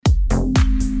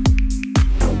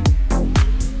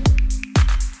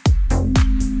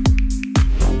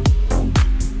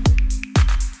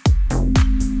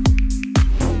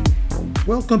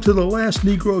Welcome to the Last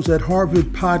Negroes at Harvard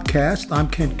podcast. I'm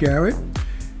Kent Garrett.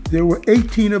 There were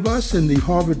 18 of us in the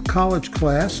Harvard College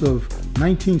class of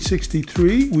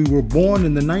 1963. We were born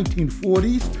in the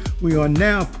 1940s. We are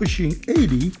now pushing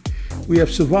 80. We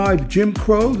have survived Jim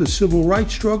Crow, the Civil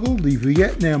Rights struggle, the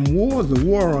Vietnam War, the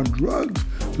war on drugs,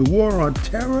 the war on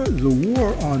terror, the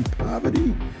war on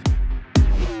poverty,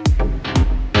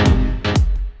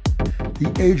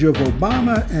 the age of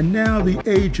Obama, and now the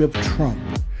age of Trump.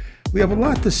 We have a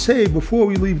lot to say before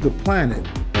we leave the planet.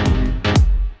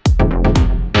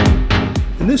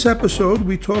 In this episode,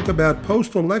 we talk about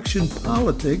post-election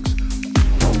politics.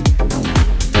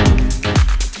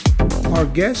 Our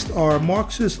guests are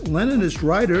Marxist-Leninist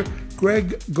writer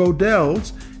Greg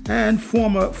Godels and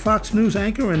former Fox News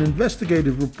anchor and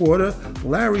investigative reporter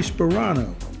Larry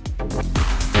Sparano.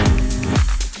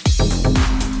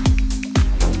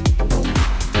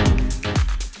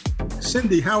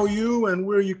 Cindy, how are you and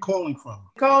where are you calling from?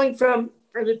 Calling from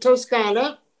the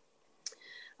Toscana,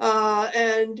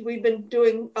 and we've been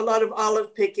doing a lot of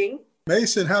olive picking.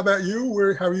 Mason, how about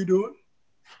you? How are you doing?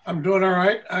 I'm doing all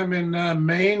right. I'm in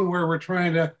Maine, where we're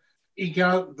trying to eke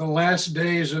out the last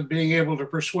days of being able to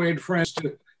persuade friends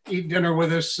to eat dinner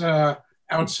with us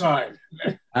outside.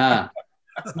 Yeah.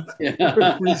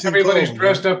 Everybody's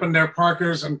dressed up in their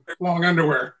parkas and long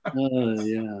underwear.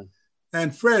 Yeah.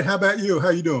 And Fred, how about you? How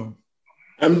you doing?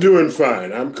 I'm doing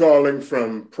fine. I'm calling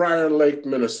from Prior Lake,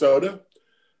 Minnesota.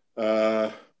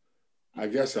 I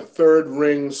guess a third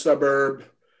ring suburb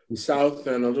south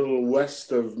and a little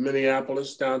west of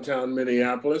Minneapolis, downtown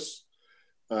Minneapolis.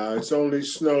 It's only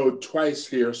snowed twice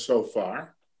here so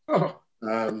far.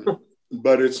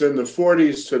 But it's in the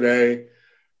 40s today,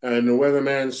 and the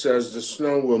weatherman says the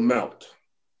snow will melt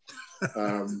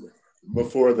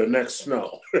before the next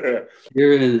snow.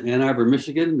 Here in Ann Arbor,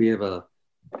 Michigan, we have a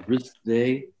brisk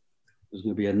day. There's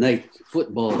going to be a night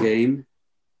football game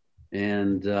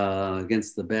and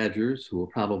against the Badgers, who will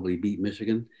probably beat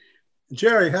Michigan.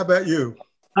 Jerry, how about you?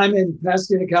 I'm in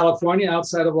Pasadena, California,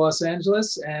 outside of Los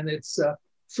Angeles, and it's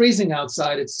freezing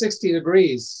outside. It's 60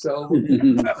 degrees, so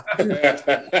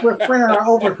we're wearing our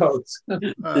overcoats. All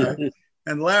right.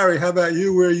 And Larry, how about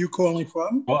you? Where are you calling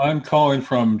from? Well, I'm calling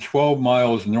from 12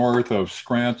 miles north of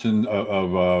Scranton,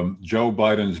 of Joe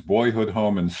Biden's boyhood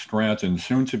home in Scranton,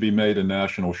 soon to be made a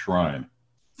national shrine.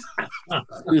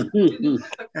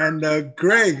 And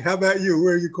Greg, how about you?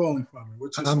 Where are you calling from?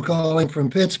 I'm calling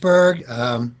from Pittsburgh.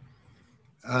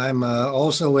 I'm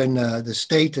also in the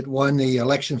state that won the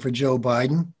election for Joe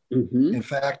Biden. Mm-hmm. In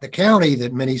fact, the county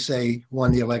that many say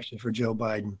won the election for Joe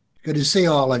Biden. Good to see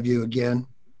all of you again.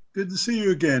 Good to see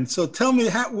you again. So tell me,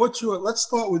 let's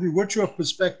start with you. What's your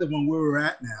perspective on where we're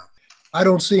at now? I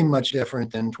don't see much different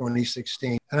than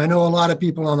 2016. And I know a lot of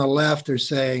people on the left are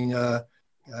saying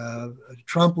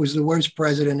Trump was the worst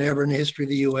president ever in the history of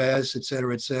the U.S., et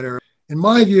cetera, et cetera. In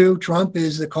my view, Trump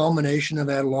is the culmination of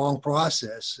that long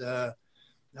process.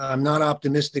 I'm not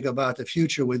optimistic about the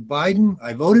future with Biden.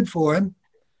 I voted for him.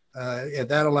 If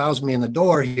that allows me in the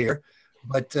door here.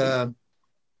 But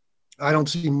I don't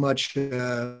see much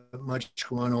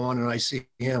going on, and I see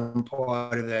him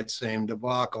part of that same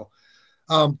debacle.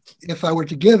 If I were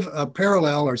to give a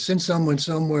parallel or send someone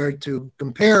somewhere to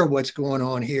compare what's going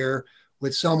on here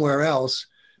with somewhere else,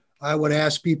 I would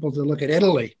ask people to look at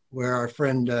Italy, where our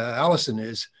friend Allison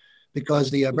is,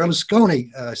 because the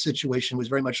Berlusconi situation was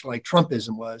very much like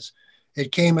Trumpism was.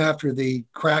 It came after the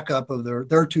crack up of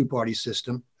their two-party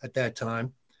system at that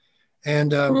time.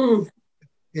 And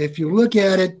if you look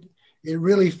at it, it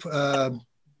really,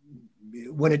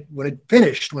 when it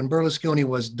finished, when Berlusconi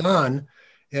was done,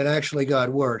 it actually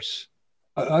got worse.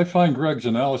 I find Greg's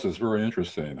analysis very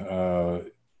interesting.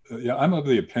 I'm of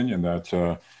the opinion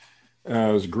that,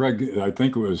 as Greg, I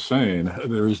think, was saying,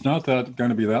 there is not going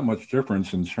to be that much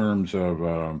difference in terms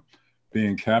of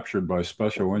being captured by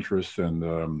special interests and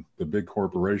the big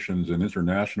corporations and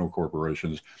international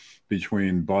corporations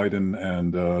between Biden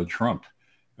and Trump.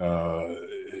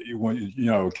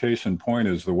 Case in point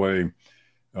is the way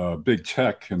big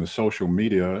tech and the social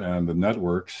media and the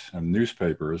networks and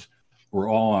newspapers were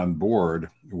all on board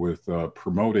with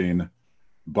promoting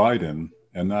Biden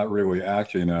and not really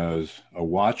acting as a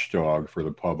watchdog for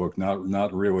the public,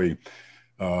 not really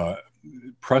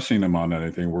pressing him on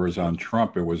anything, whereas on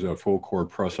Trump, it was a full court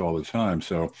press all the time.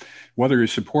 So whether you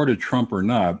supported Trump or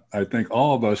not, I think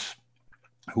all of us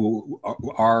who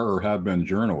are or have been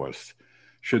journalists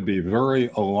should be very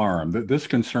alarmed. This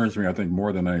concerns me, I think,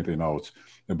 more than anything else,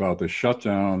 about the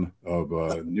shutdown of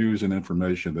news and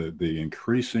information, the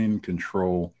increasing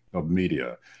control of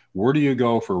media. Where do you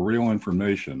go for real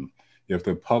information if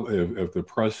the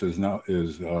press is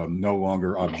no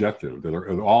longer objective.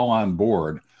 They're all on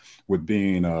board with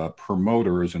being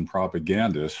promoters and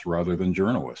propagandists rather than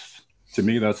journalists. To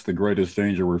me, that's the greatest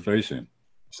danger we're facing.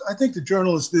 I think the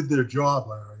journalists did their job,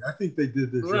 Larry. I think they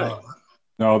did their job.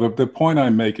 No, the point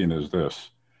I'm making is this.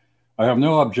 I have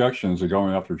no objections to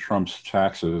going after Trump's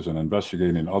taxes and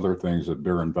investigating other things that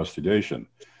bear investigation.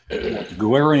 The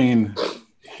glaring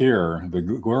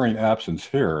absence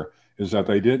here is that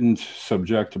they didn't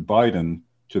subject Biden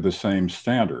to the same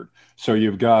standard. So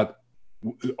you've got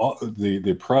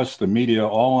the press, the media,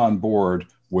 all on board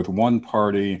with one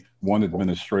party, one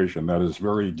administration. That is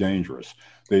very dangerous.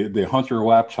 The Hunter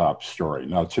laptop story.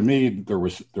 Now, to me, there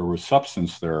was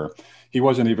substance there. He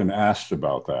wasn't even asked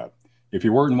about that. If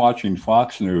you weren't watching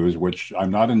Fox News, which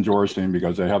I'm not endorsing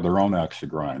because they have their own axe to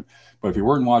grind, but if you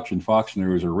weren't watching Fox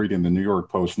News or reading the New York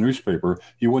Post newspaper,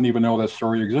 you wouldn't even know that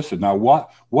story existed. Now,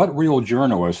 what real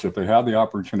journalist, if they had the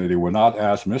opportunity, would not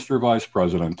ask Mr. Vice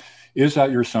President, is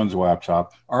that your son's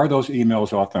laptop? Are those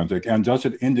emails authentic? And does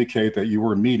it indicate that you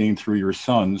were meeting through your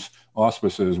son's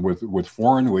auspices with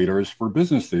foreign leaders for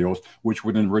business deals, which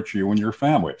would enrich you and your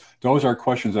family? Those are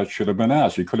questions that should have been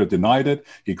asked. He could have denied it.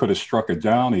 He could have struck it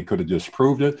down. He could have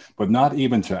disproved it, but not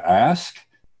even to ask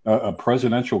a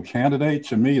presidential candidate.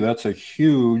 To me, that's a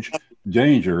huge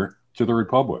danger to the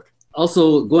republic.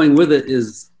 Also, going with it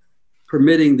is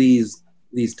permitting these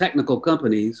technical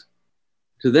companies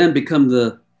to then become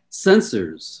the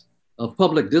censors of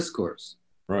public discourse.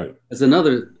 Right. That's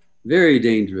another very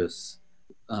dangerous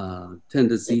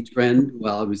tendency, trend.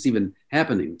 Well, it's even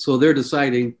happening. So they're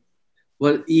deciding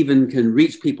what even can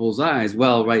reach people's eyes.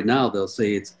 Well, right now they'll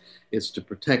say it's to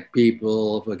protect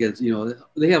people against,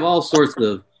 they have all sorts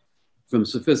of, from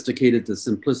sophisticated to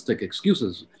simplistic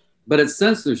excuses, but it's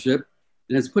censorship,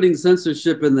 and it's putting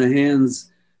censorship in the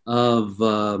hands of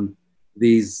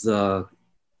these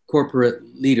corporate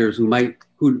leaders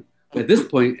who at this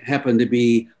point happen to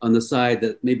be on the side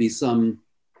that maybe some,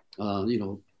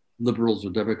 liberals or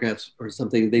Democrats or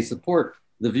something, they support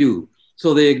the view.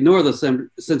 So they ignore the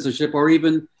censorship or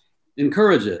even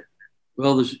encourage it.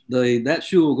 Well, that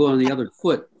shoe will go on the other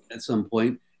foot at some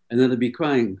point, and then they'll be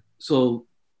crying. So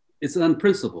it's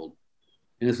unprincipled,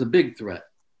 and it's a big threat.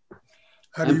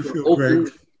 How do you feel,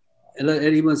 Greg? And let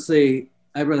anyone say,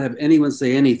 I'd rather have anyone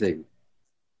say anything,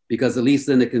 because at least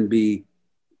then it can be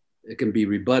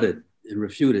rebutted and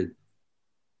refuted.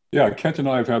 Yeah, Kent and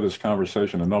I have had this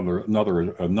conversation a number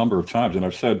of times, and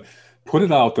I've said, put it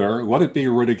out there, let it be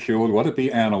ridiculed, let it be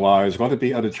analyzed, let it be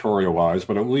editorialized,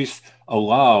 but at least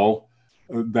allow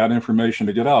that information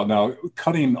to get out. Now,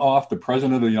 cutting off the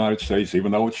president of the United States,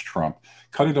 even though it's Trump,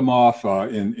 cutting him off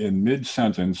in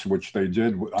mid-sentence, which they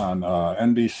did on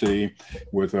NBC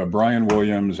with Brian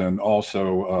Williams and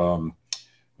also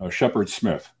Shepard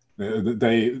Smith.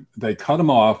 They cut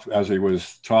him off as he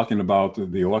was talking about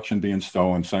the election being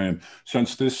stolen, saying,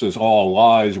 since this is all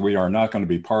lies, we are not going to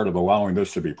be part of allowing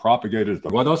this to be propagated.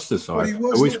 Let us decide. At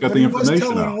least get the information out.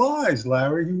 He was telling lies,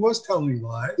 Larry. He was telling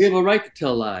lies. We have a right to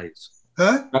tell lies.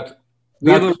 Huh?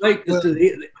 We have a right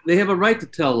they have a right to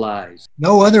tell lies.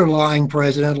 No other lying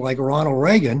president like Ronald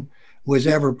Reagan was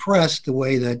ever pressed the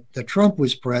way that Trump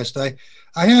was pressed. I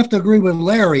have to agree with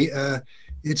Larry.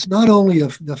 It's not only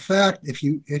the fact if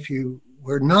you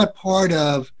were not part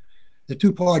of the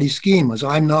two-party scheme, as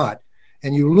I'm not,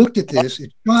 and you looked at this,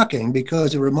 it's shocking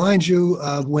because it reminds you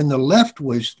of when the left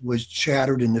was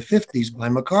shattered in the 50s by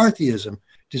McCarthyism.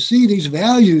 To see these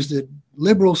values that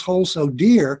liberals hold so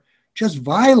dear just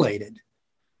violated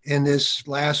in this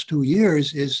last 2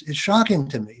 years is shocking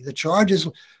to me. The charges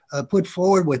put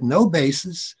forward with no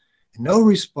basis, no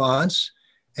response,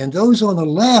 and those on the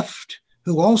left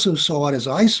who also saw it as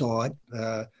I saw it,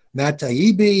 Matt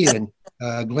Taibbi and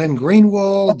Glenn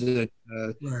Greenwald,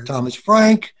 right. Thomas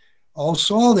Frank, all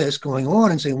saw this going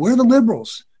on and saying, where are the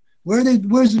liberals? Where's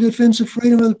the defense of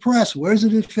freedom of the press? Where's the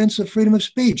defense of freedom of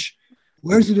speech?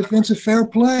 Where's the defense of fair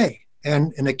play?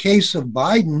 And in the case of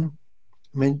Biden,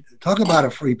 I mean, talk about a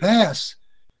free pass.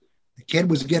 The kid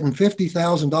was getting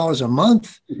 $50,000 a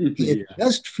month. He had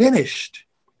just finished.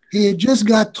 He had just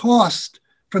got tossed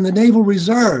from the Naval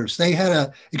Reserves. They had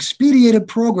an expedited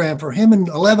program for him and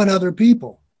 11 other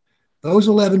people. Those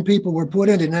 11 people were put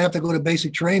in, didn't have to go to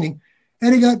basic training,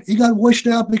 and he got wished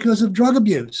out because of drug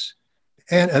abuse.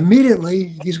 And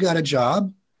immediately he's got a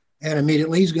job, and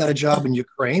immediately he's got a job in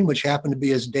Ukraine, which happened to be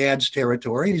his dad's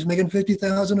territory. He's making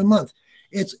 $50,000 a month.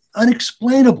 It's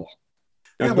unexplainable.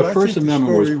 Yeah, The but I First think the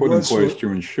Amendment was story put in was place so- to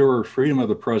ensure freedom of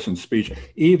the press and speech,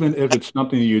 even if it's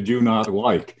something you do not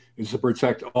like. Is to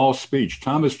protect all speech.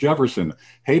 Thomas Jefferson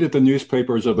hated the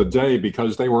newspapers of the day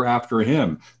because they were after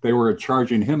him. They were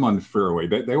charging him unfairly.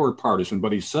 They were partisan,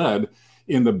 but he said,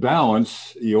 in the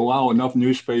balance, you allow enough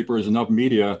newspapers, enough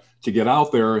media to get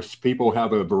out there, people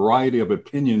have a variety of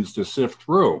opinions to sift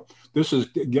through. This is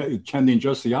tending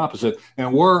just the opposite.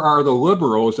 And where are the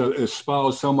liberals that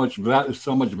espouse so much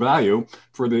value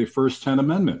for the first 10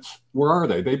 amendments? Where are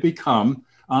they? They become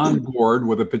on board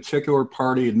with a particular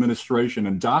party administration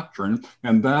and doctrine,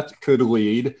 and that could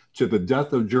lead to the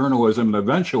death of journalism and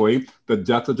eventually the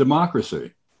death of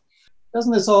democracy.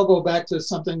 Doesn't this all go back to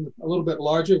something a little bit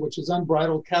larger, which is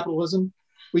unbridled capitalism?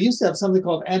 We used to have something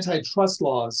called antitrust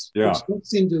laws, which don't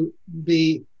seem to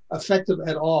be effective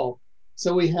at all.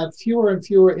 So we have fewer and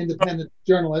fewer independent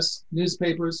journalists,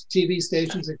 newspapers, TV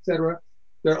stations, etc.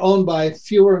 They're owned by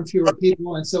fewer and fewer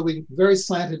people, and so very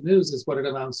slanted news is what it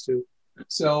amounts to.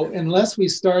 So unless we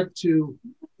start to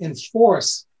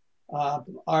enforce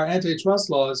our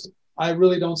antitrust laws, I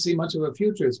really don't see much of a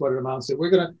future is what it amounts to. We're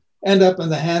going to end up in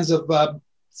the hands of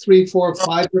 3, 4,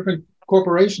 5 different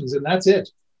corporations, and that's it.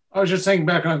 I was just thinking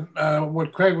back on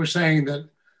what Craig was saying, that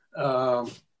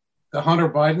the Hunter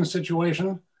Biden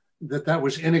situation, that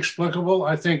was inexplicable.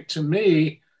 I think to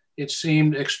me, it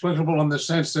seemed explicable in the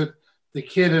sense that the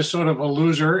kid is sort of a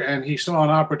loser and he saw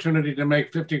an opportunity to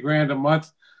make 50 grand a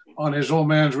month on his old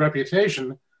man's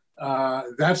reputation.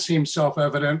 That seems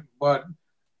self-evident, but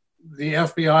the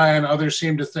FBI and others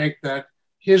seem to think that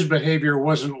his behavior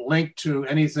wasn't linked to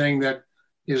anything that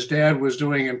his dad was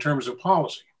doing in terms of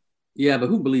policy. Yeah, but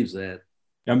who believes that?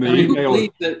 And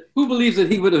who believes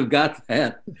that he would have got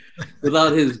that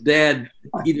without his dad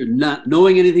either not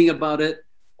knowing anything about it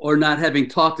or not having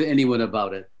talked to anyone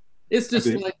about it? It's just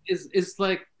it's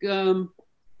like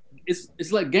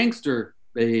gangster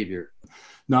behavior.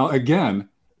 Now, again,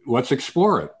 let's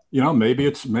explore it. Maybe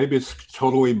it's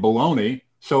totally baloney.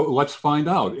 So let's find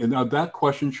out. And that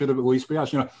question should have at least be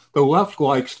asked. The left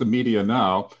likes the media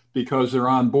now because they're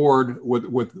on board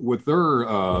with their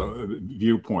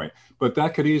viewpoint. But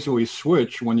that could easily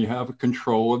switch when you have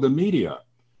control of the media.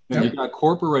 And you've got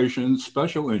corporations,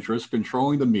 special interests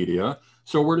controlling the media.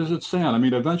 So where does it stand? I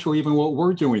mean, eventually, even what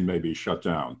we're doing may be shut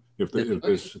down if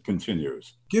this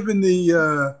continues. Given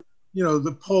the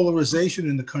the polarization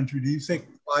in the country, do you think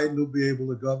Biden will be able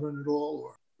to govern at all?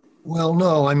 Or? Well,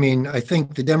 no. I mean, I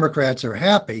think the Democrats are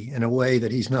happy in a way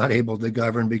that he's not able to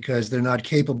govern because they're not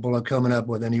capable of coming up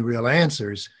with any real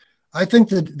answers. I think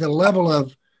that the level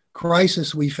of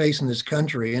crisis we face in this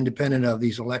country, independent of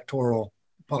these electoral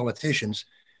politicians,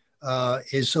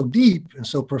 is so deep and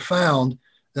so profound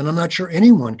that I'm not sure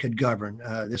anyone could govern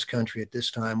this country at this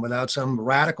time without some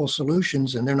radical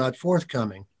solutions, and they're not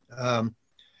forthcoming.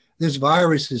 This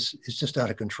virus is just out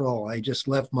of control. I just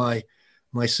left my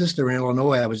sister in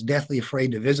Illinois. I was deathly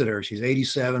afraid to visit her. She's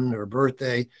 87, her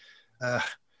birthday,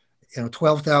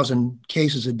 12,000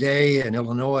 cases a day in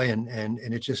Illinois, and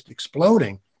it's just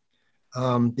exploding.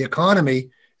 The economy,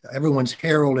 everyone's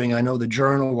heralding, I know the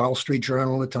Journal, Wall Street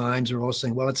Journal, the Times are all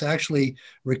saying, well, it's actually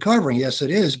recovering. Yes,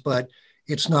 it is, but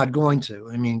it's not going to.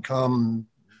 I mean, come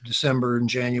December and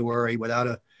January, without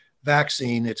a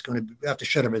vaccine, it's going to have to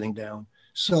shut everything down.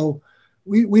 So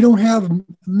we don't have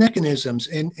mechanisms,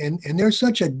 and there's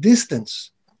such a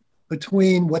distance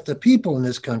between what the people in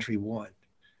this country want.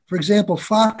 For example,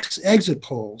 Fox exit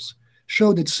polls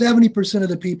showed that 70% of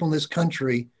the people in this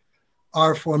country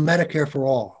are for Medicare for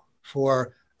all,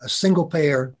 for a single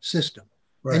payer system.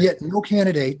 Right. And yet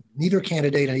neither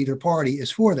candidate in either party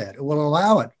is for that. It will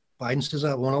allow it. Biden says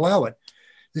it won't allow it.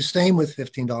 The same with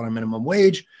 $15 minimum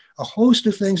wage. A host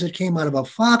of things that came out of a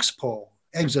Fox poll,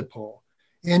 exit poll,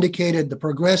 indicated the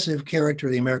progressive character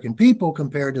of the American people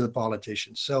compared to the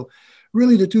politicians. So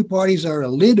really the two parties are a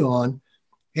lid on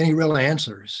any real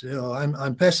answers.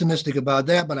 I'm pessimistic about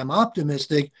that, but I'm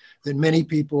optimistic that many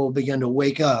people will begin to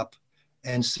wake up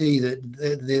and see that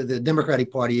the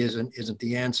Democratic Party isn't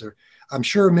the answer. I'm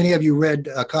sure many of you read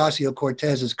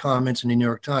Ocasio-Cortez's comments in the New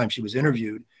York Times. She was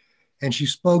interviewed, and she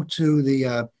spoke to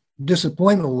the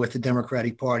disappointment with the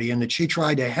Democratic Party and that she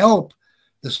tried to help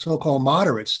the so-called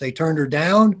moderates. They turned her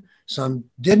down. Some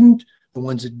didn't. The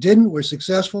ones that didn't were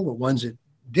successful. The ones that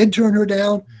did turn her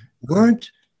down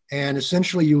weren't. And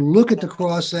essentially, you look at the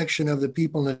cross-section of the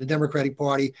people in the Democratic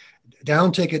Party,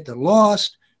 down ticket that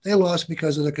lost, they lost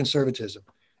because of their conservatism.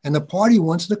 And the party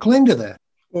wants to cling to that.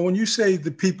 Well, when you say the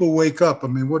people wake up, I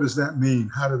mean, what does that mean?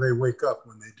 How do they wake up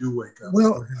when they do wake up?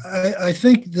 Well, I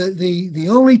think the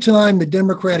only time the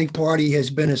Democratic Party has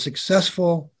been a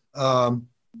successful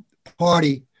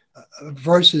party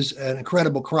versus an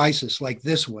incredible crisis like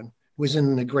this one was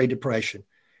in the Great Depression.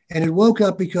 And it woke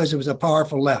up because it was a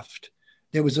powerful left.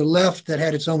 There was a left that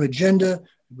had its own agenda.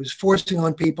 It was forcing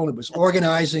on people. It was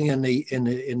organizing in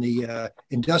the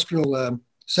industrial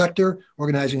sector,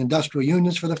 organizing industrial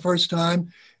unions for the first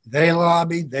time. They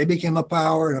lobbied. They became a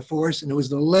power and a force. And it was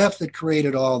the left that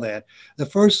created all that. The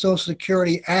first Social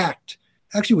Security Act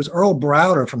actually was Earl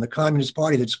Browder from the Communist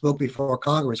Party that spoke before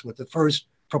Congress with the first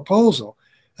proposal.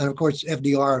 And of course,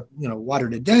 FDR,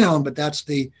 watered it down. But that's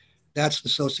the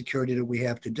Social Security that we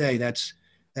have today. That's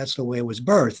the way it was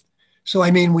birthed. So,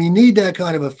 I mean, we need that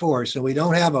kind of a force, and we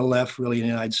don't have a left really in the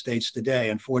United States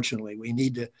today, unfortunately. We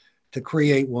need to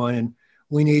create one, and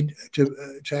we need to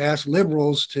ask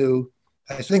liberals to,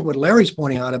 I think what Larry's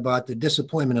pointing out about the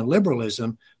disappointment in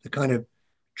liberalism, the kind of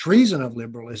treason of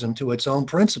liberalism to its own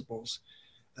principles,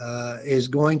 is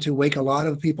going to wake a lot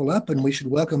of people up, and we should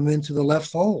welcome them into the left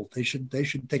fold. They should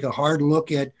take a hard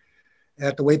look at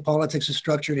the way politics is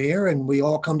structured here, and we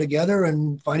all come together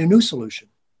and find a new solution.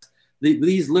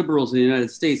 These liberals in the United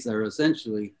States are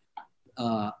essentially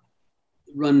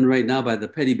run right now by the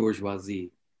petty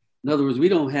bourgeoisie. In other words, we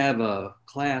don't have a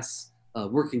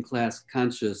working class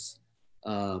conscious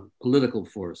political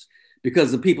force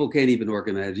because the people can't even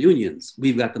organize unions.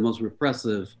 We've got the most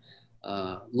repressive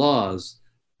laws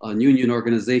on union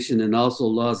organization and also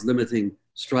laws limiting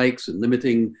strikes and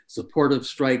limiting supportive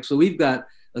strikes. So we've got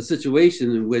a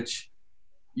situation in which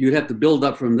you'd have to build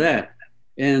up from that.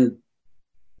 And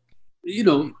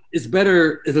it'll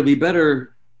be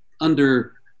better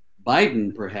under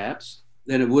Biden, perhaps,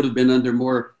 than it would have been under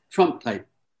more Trump type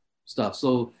stuff.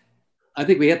 So I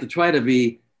think we have to try to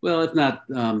be, well, if not,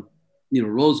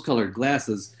 rose-colored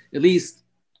glasses, at least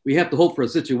we have to hope for a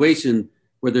situation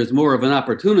where there's more of an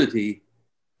opportunity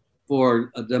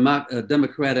for a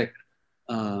democratic,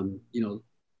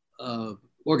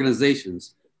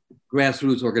 organizations,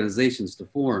 grassroots organizations to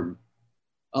form.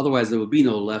 Otherwise, there would be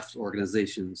no left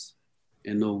organizations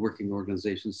and no working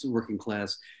organizations, working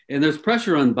class. And there's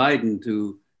pressure on Biden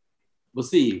we'll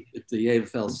see if the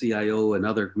AFL-CIO and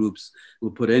other groups will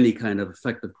put any kind of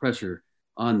effective pressure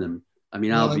on them. I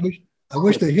mean, I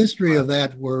wish the history of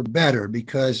that were better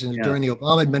because during the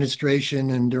Obama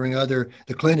administration and during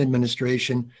the Clinton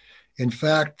administration, in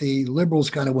fact, the liberals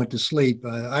kind of went to sleep.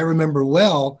 I remember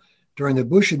well during the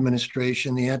Bush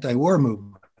administration, the anti-war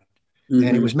movement,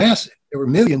 and it was massive. There were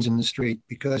millions in the street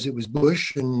because it was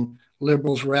Bush, and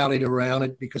liberals rallied around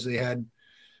it because they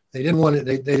didn't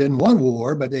want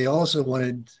war, but they also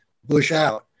wanted Bush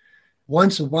out.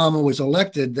 Once Obama was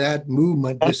elected, that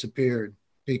movement disappeared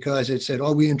because it said,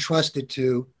 "Oh, we entrust it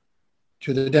to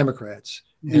the Democrats,"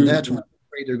 and that's what I'm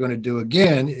afraid they're going to do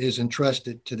again is entrust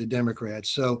it to the Democrats.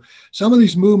 So some of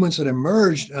these movements that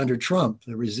emerged under Trump,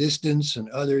 the resistance and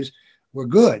others, were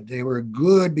good. They were a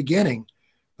good beginning.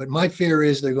 But my fear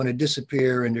is they're going to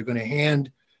disappear and they're going to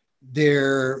hand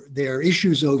their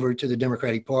issues over to the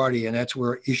Democratic Party, and that's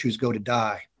where issues go to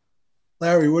die.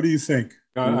 Larry, what do you think?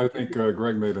 I think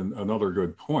Greg made another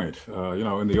good point.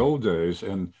 In the old days,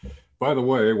 and by the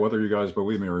way, whether you guys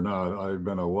believe me or not, I've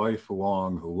been a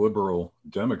lifelong liberal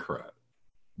Democrat.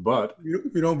 But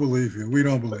we don't believe you. We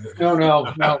don't believe you. No.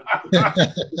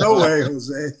 No way,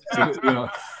 Jose.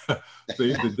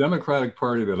 The Democratic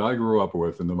Party that I grew up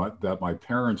with and that my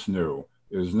parents knew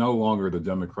is no longer the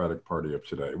Democratic Party of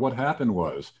today. What happened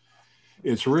was,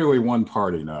 it's really one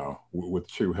party now with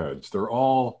two heads. They're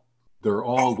all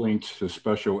linked to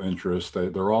special interests.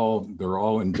 They're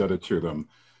all indebted to them.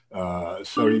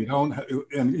 So you don't,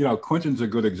 and Clinton's a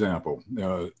good example.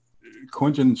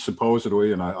 Clinton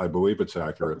supposedly, and I believe it's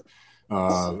accurate,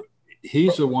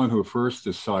 he's the one who first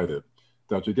decided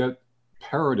that to get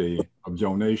parity of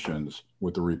donations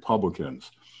with the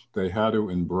Republicans, they had to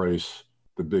embrace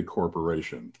the big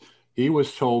corporation. He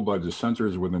was told by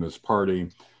dissenters within his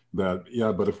party that,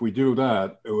 but if we do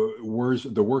that,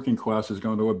 the working class is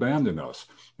going to abandon us.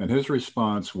 And his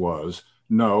response was,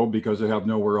 no, because they have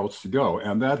nowhere else to go.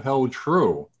 And that held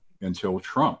true until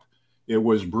Trump. It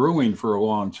was brewing for a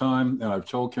long time, and I've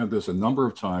told Kent this a number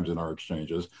of times in our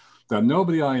exchanges, that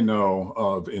nobody I know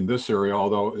of in this area,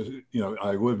 although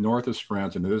I live north of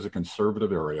Scranton, it is a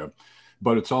conservative area,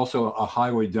 but it's also a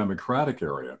highly Democratic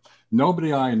area.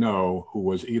 Nobody I know who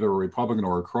was either a Republican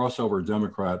or a crossover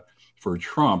Democrat for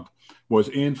Trump was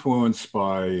influenced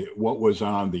by what was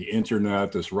on the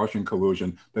internet, this Russian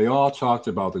collusion. They all talked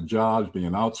about the jobs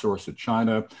being outsourced to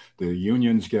China, the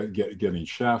unions getting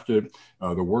shafted,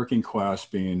 the working class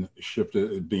being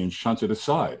shunted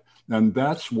aside. And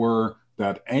that's where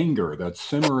that anger, that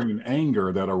simmering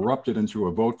anger that erupted into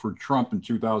a vote for Trump in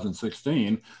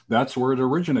 2016, that's where it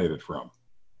originated from.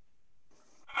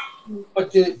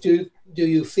 But do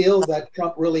you feel that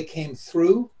Trump really came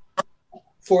through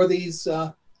for these?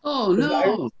 Oh,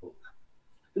 no.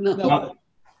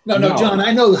 No, John,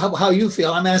 I know how you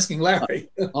feel. I'm asking Larry.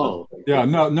 Oh, yeah,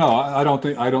 no, I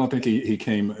don't think he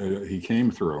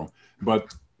came through,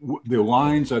 but the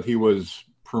lines that he was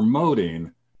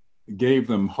promoting gave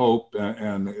them hope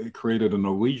and it created an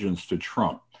allegiance to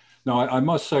Trump. Now, I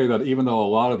must say that even though a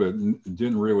lot of it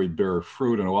didn't really bear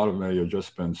fruit and a lot of it may have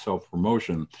just been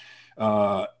self-promotion,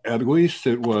 at least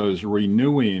it was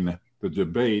renewing the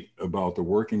debate about the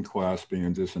working class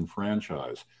being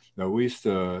disenfranchised. At least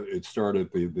it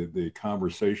started the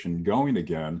conversation going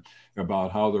again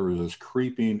about how there is this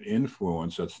creeping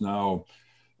influence that's now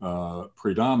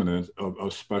predominant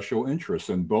of special interests,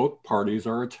 and both parties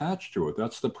are attached to it.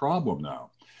 That's the problem now.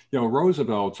 You know,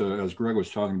 Roosevelt, as Greg was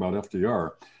talking about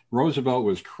FDR, Roosevelt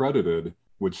was credited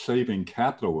with saving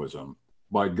capitalism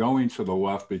by going to the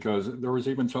left because there was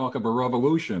even talk of a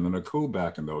revolution and a coup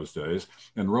back in those days.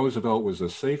 And Roosevelt was a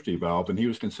safety valve, and he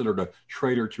was considered a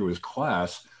traitor to his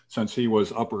class since he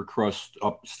was upper crust,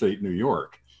 upstate New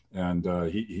York. And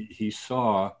he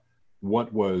saw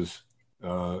what was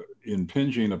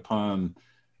impinging upon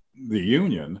the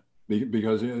Union,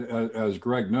 because as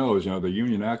Greg knows, you know, the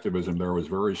union activism there was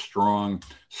very strong,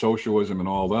 socialism and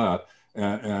all that.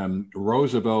 And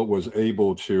Roosevelt was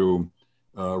able to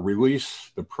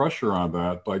release the pressure on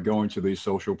that by going to these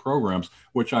social programs,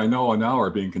 which I know now are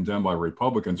being condemned by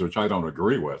Republicans, which I don't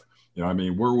agree with. You know, I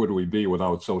mean, where would we be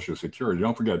without Social Security?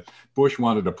 Don't forget, Bush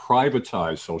wanted to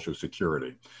privatize Social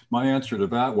Security. My answer to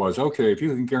that was, okay, if you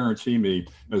can guarantee me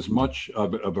as much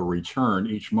of a return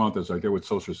each month as I get with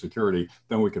Social Security,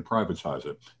 then we could privatize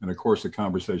it. And of course, the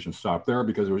conversation stopped there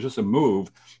because it was just a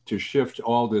move to shift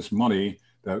all this money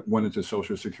that went into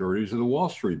Social Security to the Wall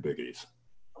Street biggies.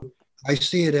 I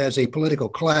see it as a political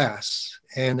class,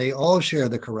 and they all share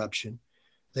the corruption.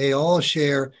 They all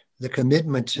share the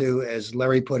commitment to, as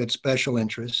Larry put it, special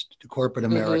interest to corporate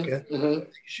America. They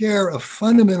share a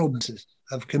fundamental basis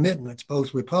of commitments,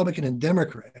 both Republican and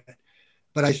Democrat.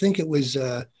 But I think it was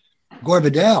Gore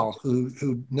Vidal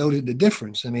who noted the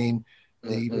difference. I mean,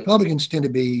 the Republicans tend to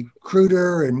be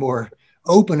cruder and more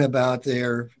open about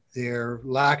their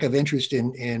lack of interest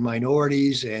in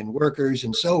minorities and workers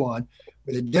and so on,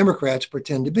 where the Democrats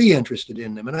pretend to be interested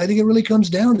in them. And I think it really comes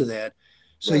down to that.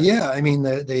 So, yeah, I mean,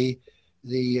 the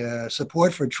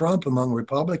support for Trump among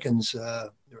Republicans,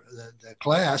 the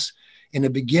class, in the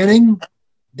beginning,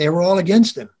 they were all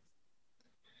against him.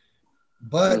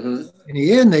 But in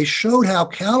the end, they showed how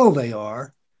callow they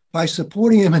are by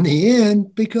supporting him in the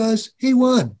end because he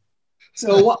won.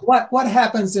 So what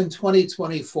happens in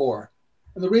 2024?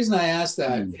 And the reason I ask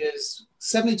that is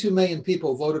 72 million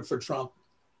people voted for Trump.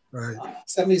 Right.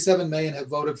 77 million have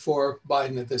voted for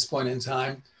Biden at this point in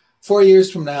time. 4 years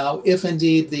from now, if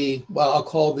indeed I'll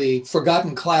call the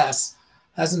forgotten class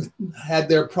hasn't had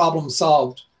their problem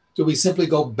solved, do we simply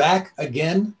go back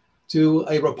again to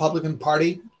a Republican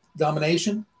Party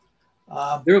domination?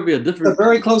 There will be a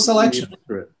very close election.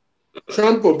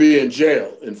 Trump will be in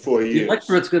jail in 4 years. The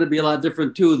electorate's going to be a lot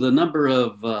different too. The number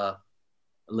of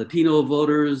Latino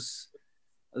voters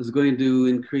is going to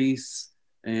increase,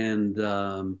 and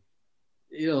you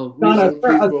know,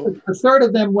 a third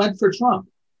of them went for Trump.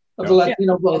 Of the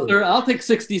Latino voters. I'll take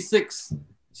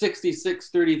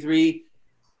 66-33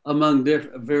 among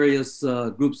various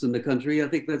groups in the country. I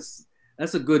think that's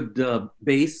a good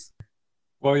base.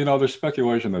 Well, you know, there's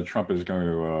speculation that Trump is going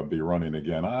to be running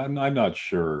again. I'm not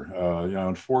sure. You know,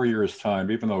 in 4 years' time,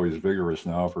 even though he's vigorous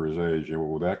now for his age,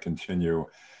 will that continue?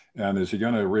 And is he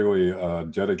going to really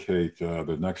dedicate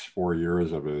the next 4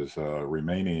 years of his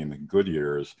remaining good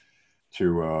years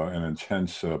to an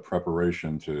intense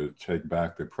preparation to take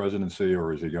back the presidency,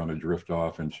 or is he going to drift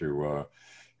off into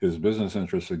his business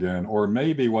interests again? Or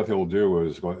maybe what he'll do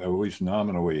is at least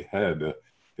nominally head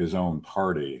his own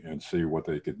party and see what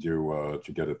they could do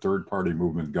to get a third party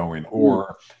movement going,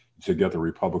 or to get the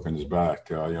Republicans back.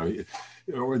 You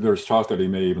know, there's talk that he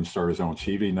may even start his own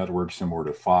TV network similar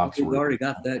to Fox. He's already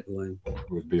got that going.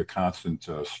 It would be a constant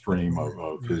stream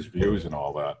of his views and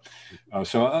all that.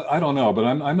 So I don't know, but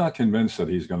I'm not convinced that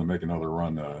he's going to make another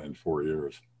run in 4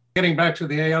 years. Getting back to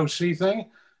the AOC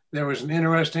thing, there was an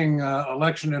interesting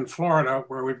election in Florida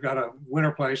where we've got a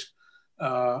winner place,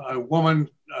 a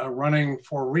woman running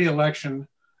for re-election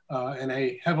in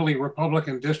a heavily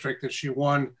Republican district that she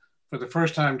won for the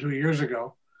first time 2 years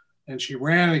ago. And she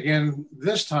ran again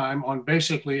this time on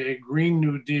basically a Green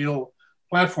New Deal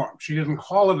platform. She didn't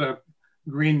call it a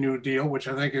Green New Deal, which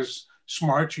I think is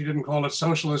smart. She didn't call it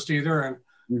socialist either, and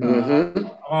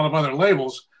a lot of other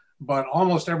labels. but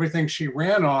almost everything she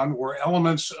ran on were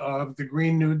elements of the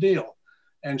Green New Deal.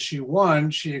 And she won.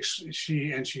 She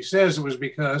says it was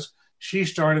because she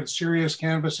started serious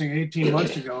canvassing 18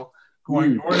 months ago,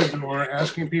 going door to door,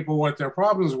 asking people what their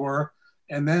problems were,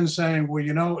 and then saying, well,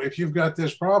 you know, if you've got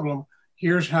this problem,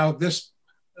 here's how this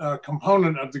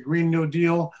component of the Green New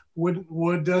Deal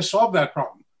would solve that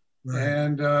problem. Right.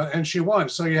 And she won.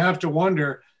 So you have to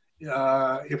wonder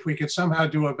if we could somehow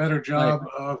do a better job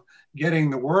of getting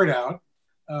the word out,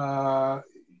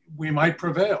 we might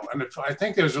prevail. And I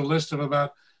think there's a list of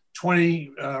about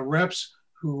 20 reps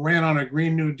who ran on a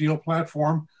Green New Deal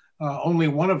platform, only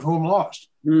one of whom lost.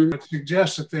 It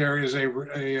suggests that there is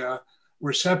a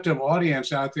receptive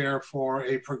audience out there for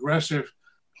a progressive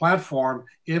platform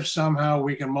if somehow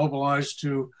we can mobilize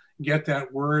to get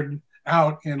that word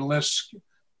out in less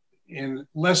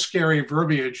scary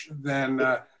verbiage than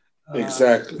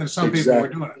than some people were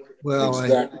doing it. Well,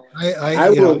 exactly.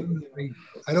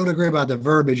 I don't agree about the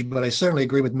verbiage, but I certainly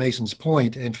agree with Mason's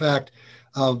point. In fact,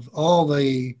 of all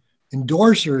the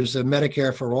endorsers of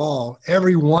Medicare for All,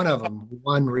 every one of them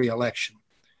won re-election.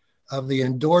 Of the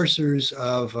endorsers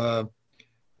of the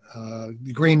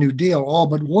Green New Deal, all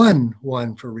but one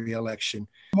won for re-election.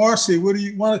 Marcy,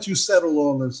 why don't you settle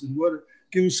all this and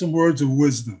give us some words of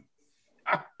wisdom?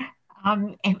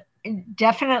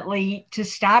 Definitely to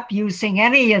stop using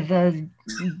any of the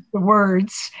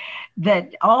words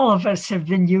that all of us have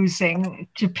been using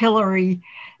to pillory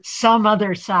some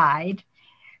other side.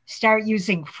 Start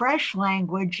using fresh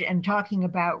language and talking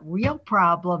about real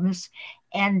problems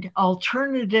and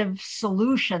alternative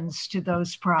solutions to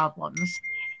those problems,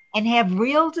 and have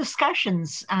real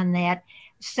discussions on that,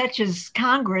 such as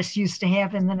Congress used to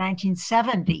have in the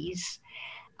 1970s.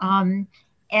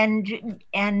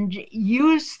 And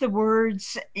use the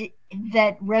words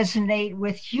that resonate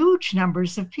with huge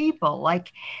numbers of people,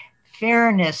 like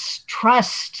fairness,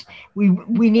 trust. We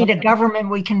need a government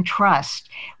we can trust.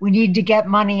 We need to get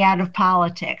money out of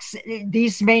politics.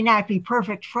 These may not be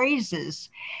perfect phrases,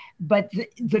 but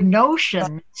the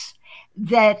notions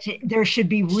that there should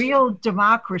be real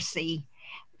democracy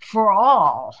for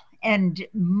all and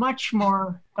much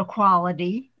more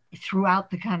equality throughout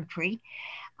the country,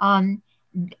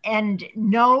 and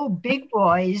no big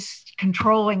boys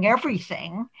controlling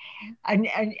everything,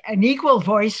 an equal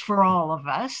voice for all of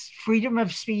us, freedom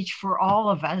of speech for all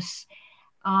of us,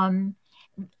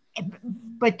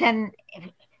 but then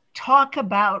talk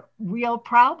about real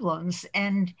problems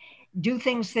and do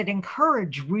things that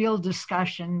encourage real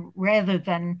discussion rather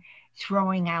than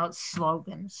throwing out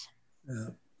slogans.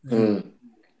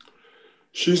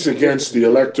 She's against the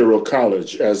Electoral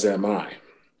College, as am I.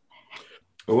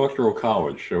 Electoral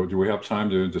College. So do we have time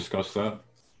to discuss that?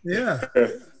 Yeah.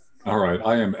 All right.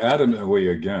 I am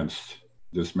adamantly against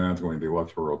dismantling the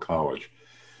Electoral College.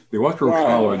 The Electoral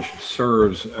College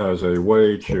serves as a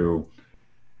way to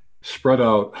spread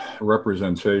out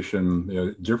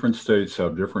representation. Different states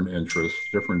have different interests,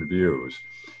 different views.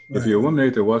 Right. If you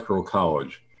eliminate the Electoral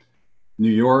College,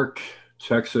 New York,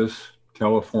 Texas,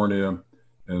 California,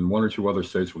 and one or two other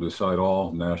states will decide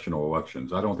all national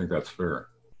elections. I don't think that's fair.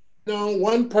 No,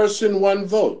 one person, one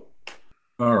vote.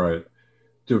 All right.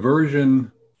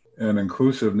 Diversion and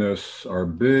inclusiveness are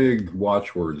big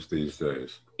watchwords these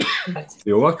days.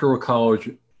 The Electoral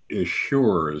College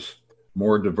assures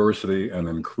more diversity and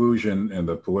inclusion in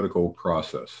the political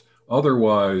process.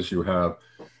 Otherwise,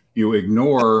 you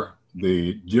ignore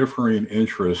the differing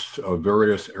interests of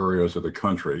various areas of the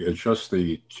country. It's just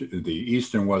the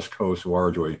East and West Coast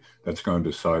largely that's going to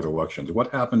decide elections.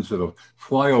 What happens to the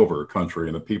flyover country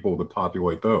and the people that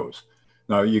populate those?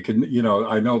 Now,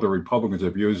 I know the Republicans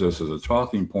have used this as a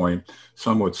talking point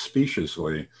somewhat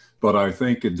speciously, but I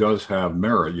think it does have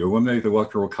merit. You eliminate the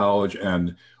Electoral College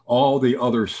and all the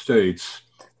other states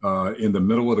in the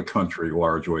middle of the country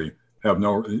largely have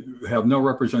no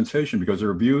representation because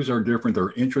their views are different,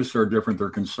 their interests are different,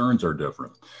 their concerns are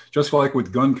different. Just like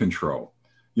with gun control.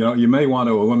 You may want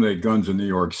to eliminate guns in New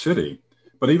York City,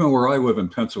 but even where I live in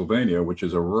Pennsylvania, which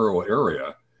is a rural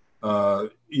area,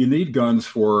 you need guns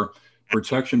for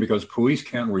protection because police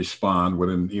can't respond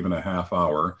within even a half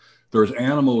hour. There's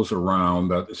animals around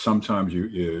that sometimes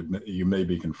you may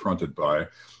be confronted by.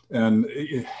 And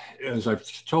as I've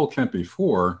told Kent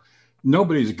before,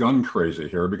 nobody's gun crazy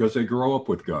here because they grow up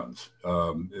with guns.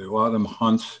 A lot of them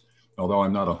hunts, although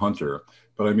I'm not a hunter.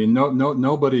 But I mean,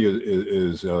 nobody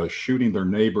is shooting their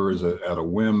neighbors at a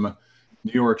whim.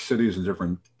 New York City is a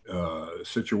different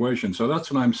situation. So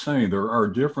that's what I'm saying. There are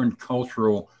different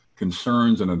cultural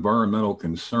concerns and environmental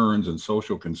concerns and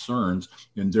social concerns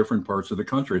in different parts of the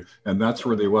country. And that's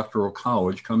where the Electoral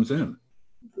College comes in.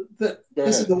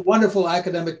 This is a wonderful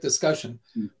academic discussion.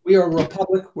 We are a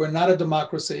republic, we're not a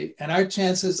democracy, and our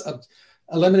chances of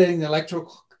eliminating the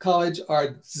electoral college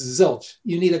are zilch.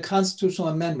 You need a constitutional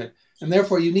amendment, and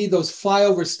therefore you need those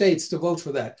flyover states to vote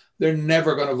for that. They're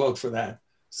never going to vote for that.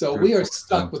 So we are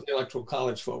stuck with the electoral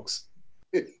college, folks.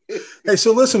 Hey,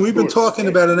 so listen, we've been talking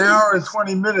about an hour and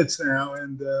 20 minutes now,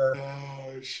 and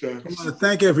I want to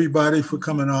thank everybody for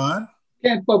coming on.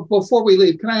 But before we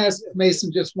leave, can I ask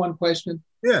Mason just one question?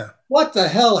 Yeah. What the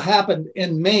hell happened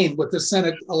in Maine with the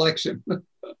Senate election?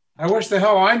 I wish the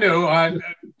hell I knew.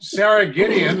 Sarah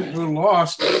Gideon, who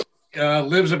lost,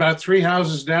 lives about 3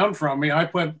 houses down from me. I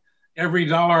put every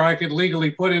dollar I could legally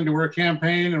put into her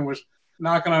campaign and was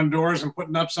knocking on doors and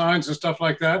putting up signs and stuff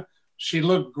like that. She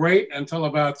looked great until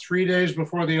about 3 days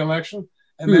before the election,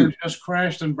 and then just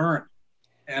crashed and burned.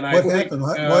 And what happened?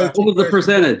 What was the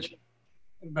percentage?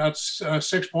 About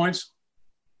 6 points.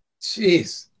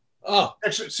 Jeez. Oh,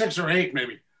 6 or 8,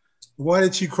 maybe. Why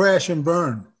did she crash and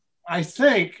burn? I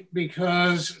think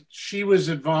because she was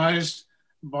advised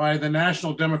by the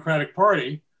National Democratic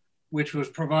Party, which was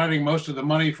providing most of the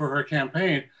money for her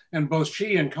campaign, and both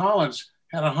she and Collins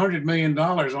had $100 million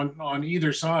on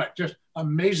either side. Just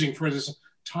amazing for this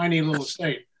tiny little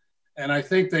state. And I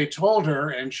think they told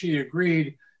her, and she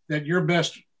agreed, that your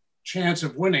best chance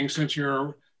of winning, since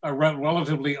you're a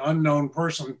relatively unknown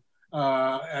person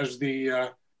as the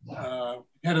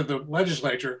head of the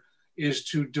legislature, is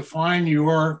to define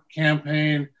your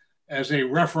campaign as a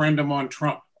referendum on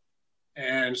Trump.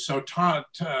 And so tie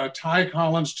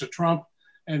Collins to Trump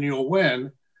and you'll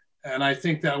win. And I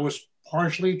think that was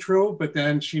partially true, but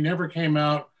then she never came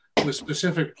out with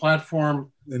specific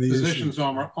platform positions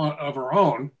of her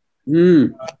own.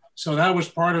 So that was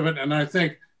part of it. And I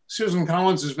think Susan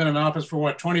Collins has been in office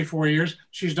for 24 years.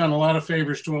 She's done a lot of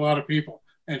favors to a lot of people,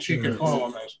 and she can call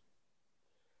on those.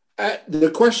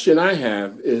 The question I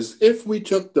have is, if we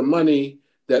took the money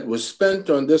that was spent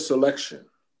on this election,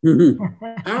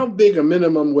 how big a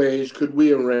minimum wage could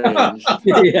we arrange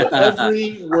for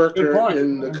every worker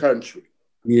in the country?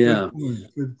 Yeah.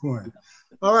 Good point.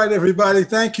 All right, everybody.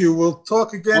 Thank you. We'll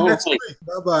talk again next week.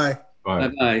 Bye-bye.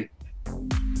 Bye-bye.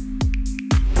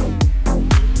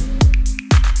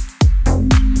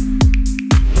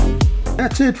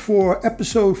 That's it for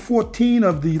episode 14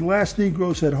 of the Last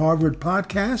Negroes at Harvard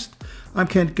podcast. I'm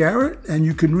Kent Garrett, and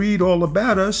you can read all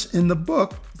about us in the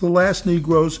book, The Last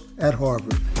Negroes at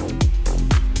Harvard.